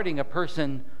regarding a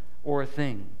person or a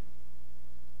thing.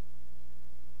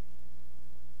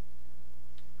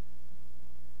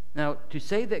 Now, to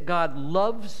say that God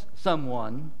loves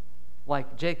someone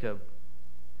like Jacob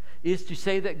is to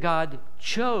say that God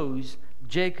chose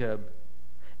Jacob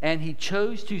and he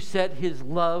chose to set his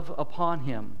love upon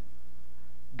him.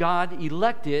 God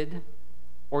elected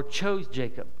or chose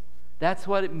Jacob. That's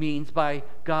what it means by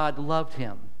God loved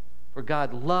him. For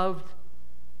God loved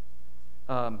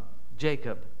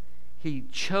Jacob. He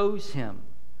chose him.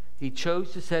 He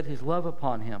chose to set his love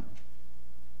upon him.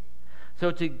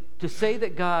 So to say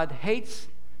that God hates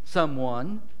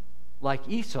someone like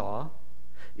Esau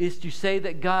is to say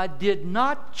that God did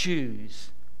not choose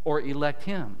or elect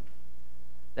him.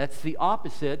 That's the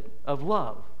opposite of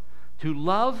love. To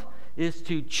love is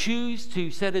to choose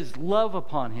to set his love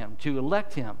upon him, to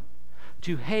elect him.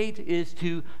 To hate is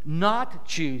to not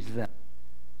choose them.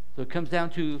 So it comes down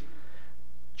to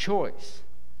choice.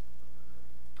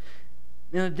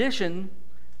 In addition,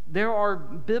 there are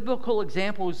biblical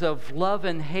examples of love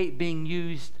and hate being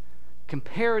used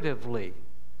comparatively.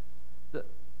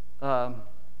 The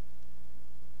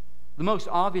most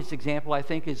obvious example, I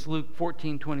think, is Luke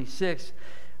 14:26,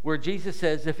 where Jesus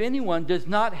says, if anyone does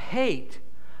not hate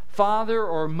father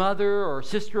or mother or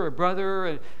sister or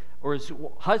brother or his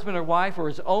husband or wife or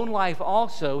his own life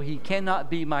also, he cannot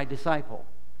be my disciple.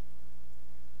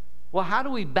 Well, how do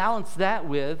we balance that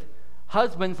with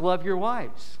husbands, love your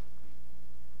wives?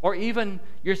 Or even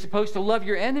you're supposed to love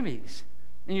your enemies.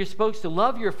 And you're supposed to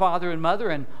love your father and mother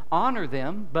and honor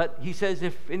them. But he says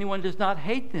if anyone does not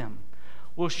hate them.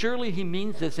 Well, surely he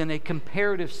means this in a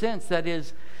comparative sense. That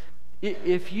is,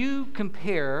 if you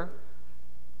compare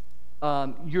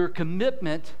your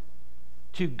commitment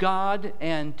to God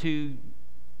and to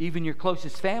even your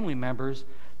closest family members,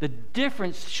 the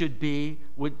difference should be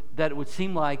that it would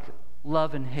seem like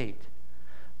love and hate.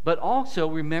 But also,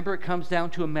 remember, it comes down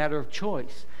to a matter of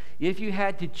choice. If you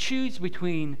had to choose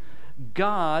between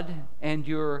God and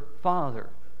your father,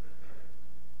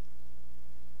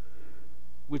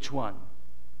 which one?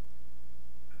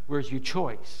 Where's your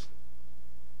choice?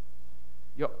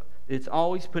 It's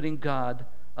always putting God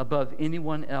above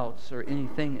anyone else or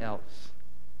anything else.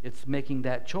 It's making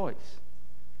that choice.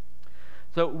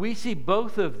 So we see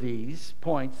both of these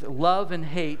points, love and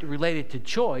hate related to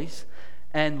choice,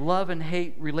 and love and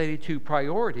hate related to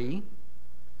priority,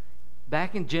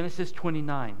 back in Genesis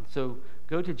 29. So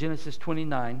go to Genesis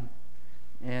 29,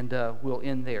 and we'll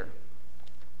end there.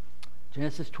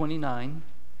 Genesis 29,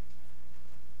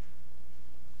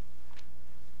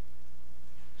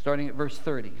 starting at verse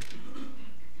 30.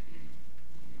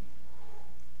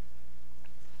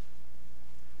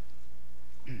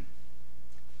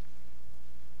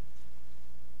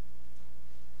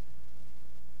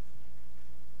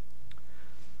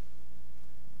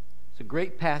 A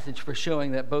great passage for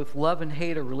showing that both love and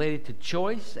hate are related to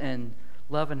choice and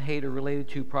love and hate are related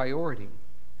to priority.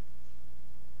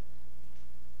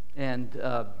 And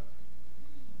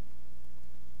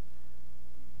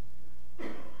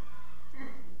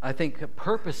I think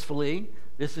purposefully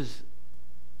this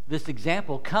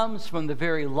example comes from the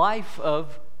very life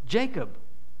of Jacob,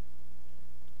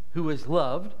 who was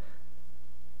loved.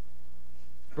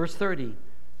 Verse 30,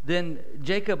 then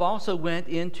Jacob also went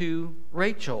into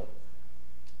Rachel.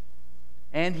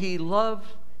 And he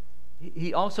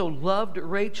also loved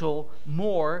Rachel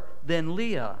more than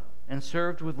Leah, and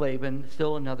served with Laban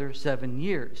still another 7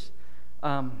 years.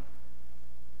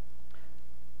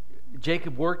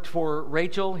 Jacob worked for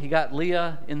Rachel. He got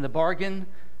Leah in the bargain.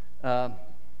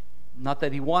 Not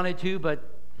that he wanted to, but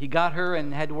he got her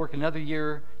and had to work another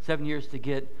year, 7 years, to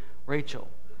get Rachel.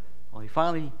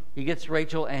 Well, he gets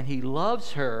Rachel, and he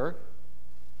loves her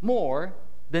more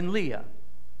than Leah.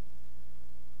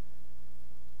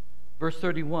 Verse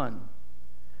 31,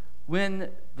 when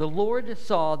the Lord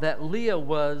saw that Leah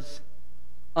was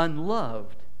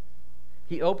unloved,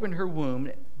 he opened her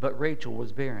womb, but Rachel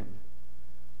was barren.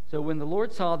 So when the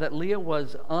Lord saw that Leah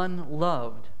was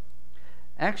unloved,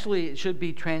 actually it should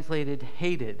be translated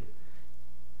hated.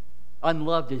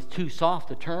 Unloved is too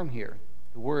soft a term here.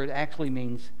 The word actually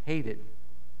means hated.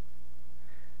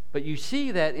 But you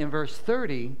see that in verse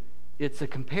 30, it's a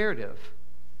comparative.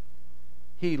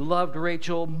 He loved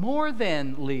Rachel more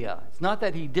than Leah. It's not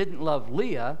that he didn't love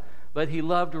Leah, but he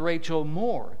loved Rachel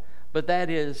more. But that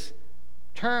is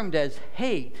termed as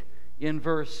hate in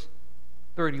verse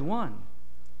 31.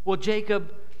 Well,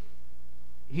 Jacob,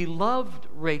 he loved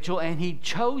Rachel and he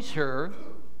chose her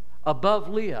above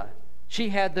Leah. She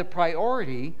had the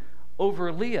priority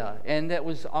over Leah, and that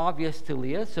was obvious to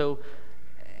Leah. So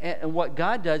what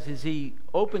God does is he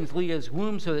opens Leah's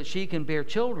womb so that she can bear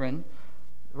children.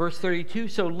 Verse 32,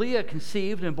 so Leah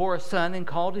conceived and bore a son and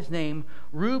called his name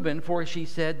Reuben, for she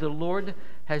said, the Lord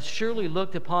has surely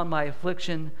looked upon my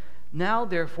affliction. Now,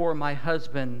 therefore, my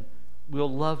husband will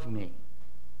love me.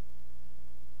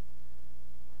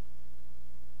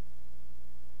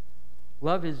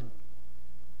 Love is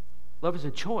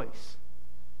a choice.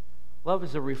 Love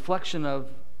is a reflection of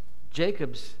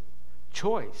Jacob's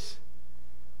choice.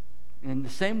 In the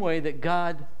same way that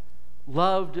God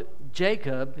loved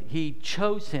Jacob, he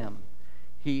chose him.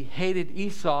 He hated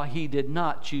Esau, he did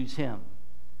not choose him.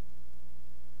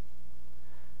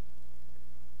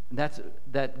 That's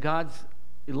that God's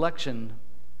election,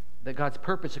 that God's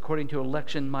purpose according to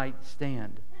election might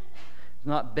stand. It's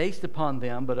not based upon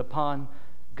them, but upon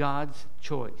God's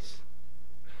choice.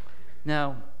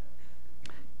 Now,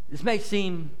 this may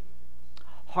seem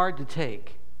hard to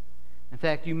take. In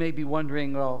fact, you may be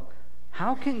wondering, well,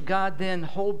 how can God then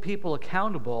hold people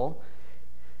accountable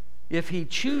if he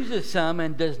chooses some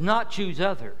and does not choose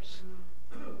others?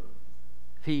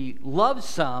 If he loves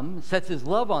some, sets his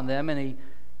love on them, and he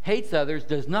hates others,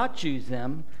 does not choose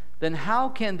them, then how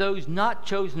can those not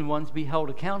chosen ones be held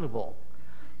accountable?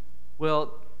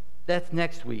 Well, that's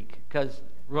next week, because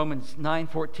Romans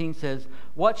 9:14 says,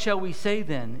 what shall we say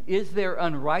then? Is there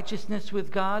unrighteousness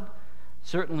with God?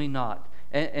 Certainly not.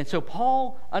 And so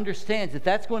Paul understands that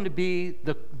that's going to be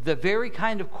the very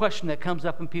kind of question that comes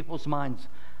up in people's minds.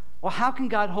 Well, how can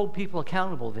God hold people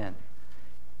accountable then?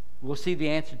 We'll see the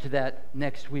answer to that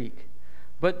next week.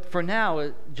 But for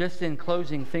now, just in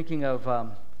closing, thinking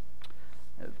of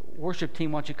worship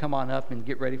team, why don't you come on up and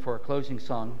get ready for our closing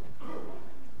song.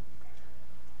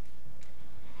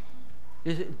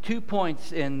 There's 2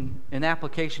 points in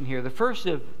application here. The first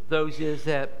of those is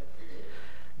that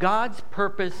God's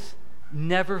purpose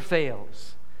never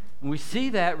fails. And we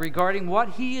see that regarding what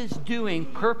he is doing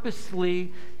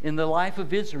purposely in the life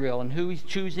of Israel and who he's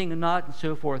choosing and not and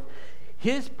so forth.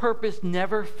 His purpose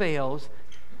never fails,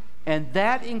 and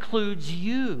that includes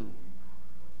you.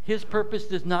 His purpose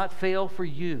does not fail for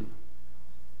you.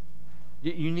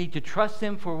 You need to trust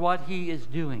him for what he is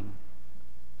doing.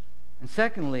 And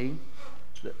secondly,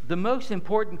 the most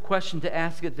important question to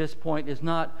ask at this point is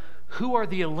not who are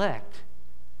the elect,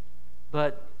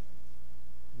 but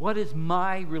what is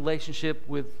my relationship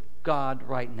with God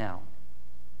right now?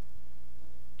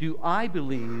 Do I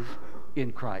believe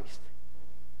in Christ?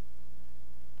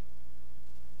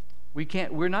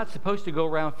 We're not supposed to go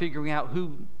around figuring out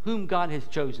whom God has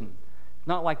chosen. It's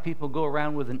not like people go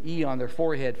around with an E on their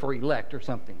forehead for elect or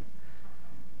something.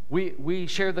 We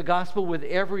share the gospel with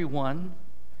everyone,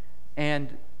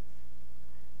 and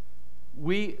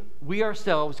we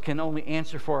ourselves can only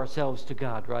answer for ourselves to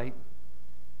God, right?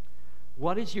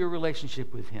 What is your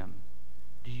relationship with him?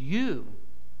 Do you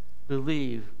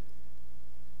believe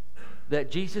that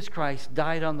Jesus Christ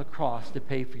died on the cross to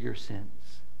pay for your sins?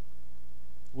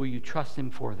 Will you trust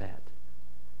him for that?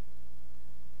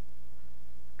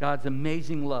 God's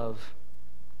amazing love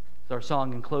is our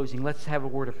song in closing. Let's have a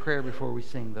word of prayer before we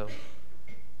sing, though.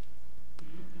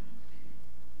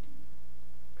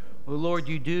 Oh, Lord,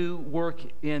 you do work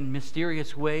in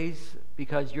mysterious ways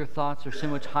because your thoughts are so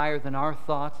much higher than our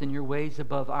thoughts and your ways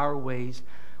above our ways.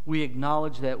 We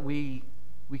acknowledge that we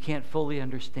can't fully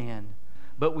understand,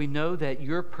 but we know that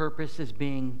your purpose is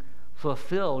being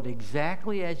fulfilled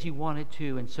exactly as you want it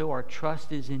to, and so our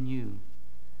trust is in you.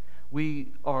 We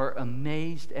are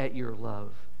amazed at your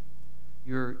love,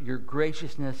 your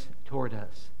graciousness toward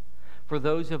us. For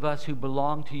those of us who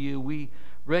belong to you, we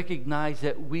recognize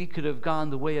that we could have gone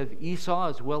the way of Esau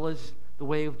as well as the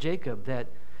way of Jacob, that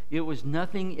it was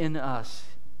nothing in us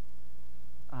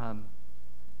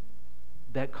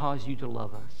that caused you to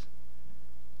love us.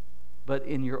 But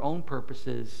in your own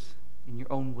purposes, in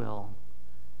your own will,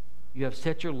 you have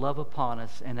set your love upon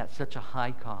us, and at such a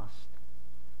high cost.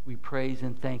 We praise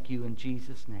and thank you in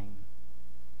Jesus' name.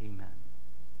 Amen.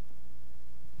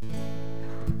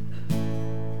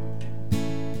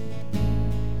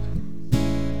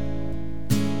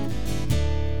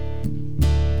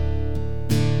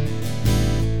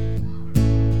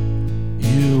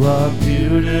 You are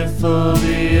beautiful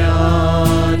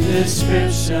beyond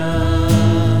description,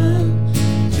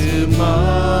 too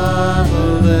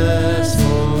marvelous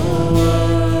for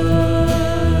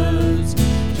words,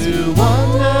 too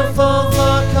wonderful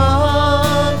for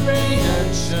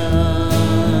comprehension,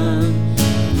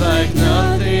 like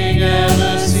nothing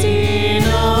ever seen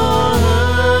or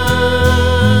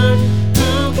heard.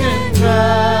 Who can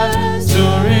grasp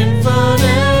your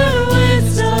infinite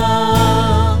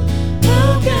wisdom?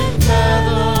 Who can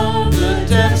fathom the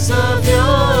depths of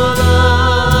your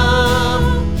love?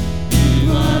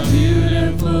 You are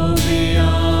beautiful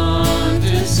beyond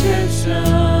description,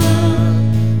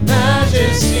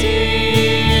 majesty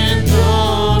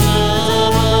enthroned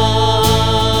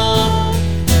above.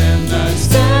 And I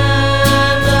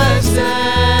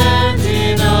stand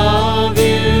in awe of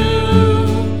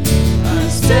you. I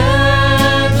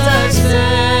stand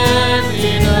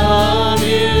in awe of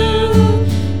you.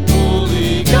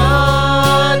 Holy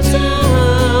God, to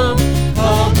whom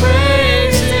all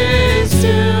praise is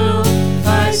due,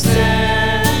 I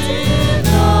stand in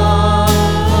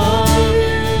awe of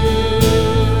you.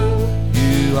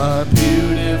 You are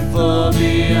beautiful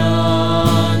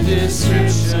beyond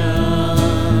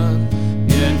description,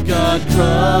 yet God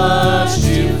crushed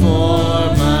you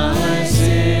for my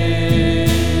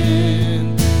sin.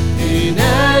 In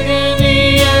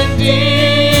agony and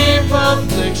deep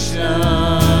affliction,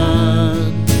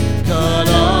 cut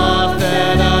off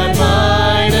that I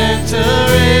might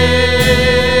enter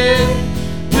in.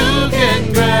 Who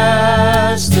can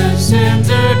grasp the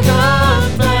tender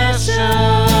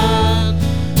compassion?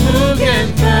 Who can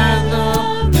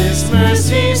fathom this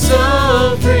mercy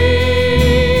so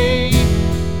free?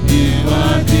 You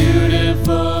are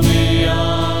beautiful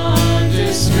beyond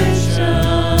description,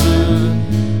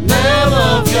 Lamb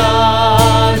of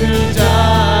God who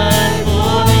died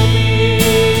for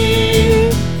me.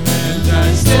 And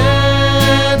I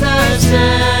stand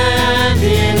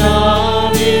in awe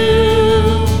of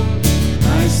you.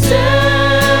 I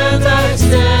stand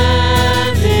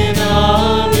in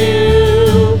awe of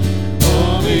you.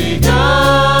 Holy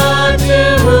God,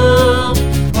 to whom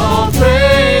all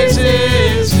praise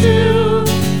is due,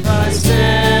 I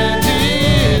stand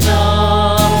in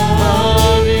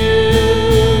awe of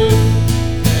you.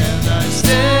 And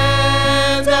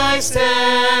I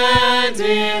stand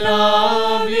in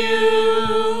awe of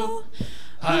you.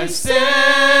 I stand